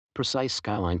Precise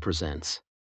Skyline presents.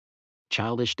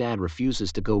 Childish Dad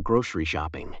refuses to go grocery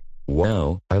shopping.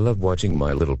 Wow, I love watching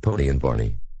My Little Pony and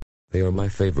Barney. They are my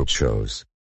favorite shows.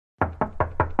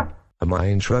 Am I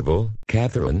in trouble,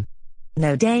 Catherine?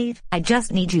 No, Dave, I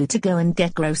just need you to go and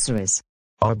get groceries.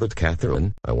 Oh, but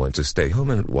Catherine, I want to stay home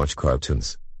and watch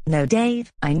cartoons. No, Dave,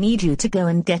 I need you to go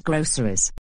and get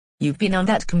groceries. You've been on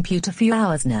that computer for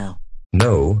hours now.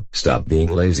 No, stop being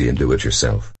lazy and do it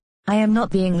yourself. I am not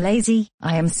being lazy,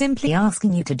 I am simply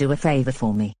asking you to do a favor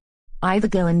for me. Either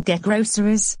go and get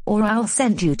groceries, or I'll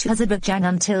send you to Azerbaijan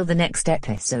until the next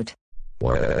episode.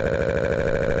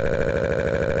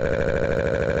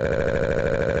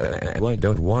 I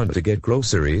don't want to get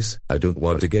groceries. I don't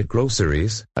want to get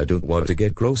groceries. I don't want to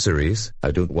get groceries.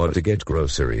 I don't want to get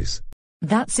groceries.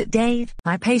 That's it, Dave.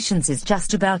 My patience is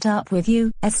just about up with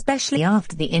you, especially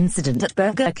after the incident at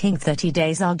Burger King 30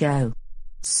 days ago.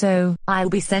 So, I'll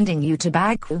be sending you to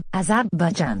Baku,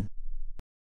 Azerbaijan.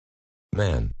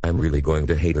 Man, I'm really going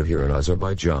to hate it here in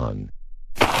Azerbaijan.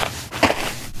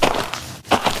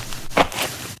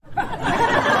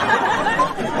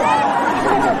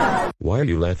 Why are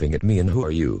you laughing at me and who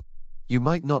are you? You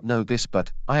might not know this,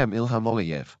 but I am Ilham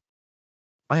Aliyev.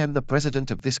 I am the president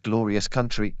of this glorious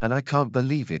country and I can't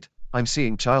believe it. I'm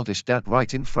seeing Childish Dad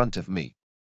right in front of me.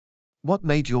 What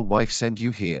made your wife send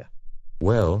you here?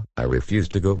 Well, I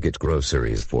refused to go get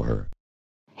groceries for her.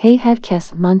 Hey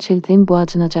herkes, Mançelik'in bu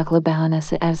acınacaklı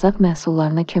bahanesi erzak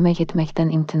məhsullarına kömək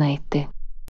etməkdən imtina etdi.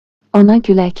 Ona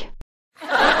gülək.